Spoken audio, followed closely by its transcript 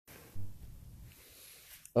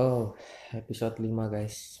Oh, episode 5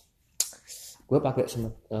 guys. Gue pakai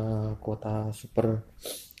kuota super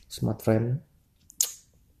smart friend.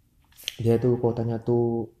 Dia tuh kuotanya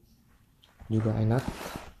tuh juga enak.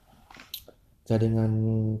 Jaringan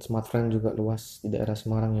smart friend juga luas di daerah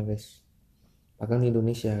Semarang ya guys. Bahkan di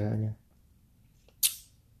Indonesia kayaknya.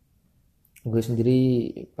 Gue sendiri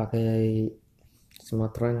pakai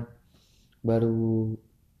smart friend baru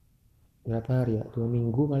berapa hari ya? 2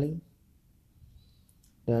 minggu paling.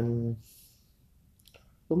 Dan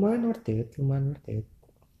lumayan worth it, lumayan worth it.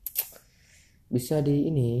 Bisa di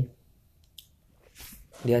ini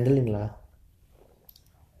diandelin lah.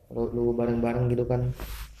 Kalau lu bareng-bareng gitu kan,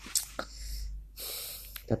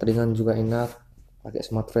 cateringan juga enak pakai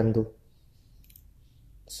smart friend tuh.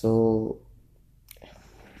 So,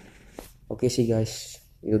 oke sih guys,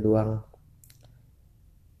 itu doang.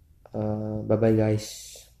 Bye bye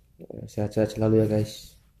guys, sehat-sehat selalu ya guys.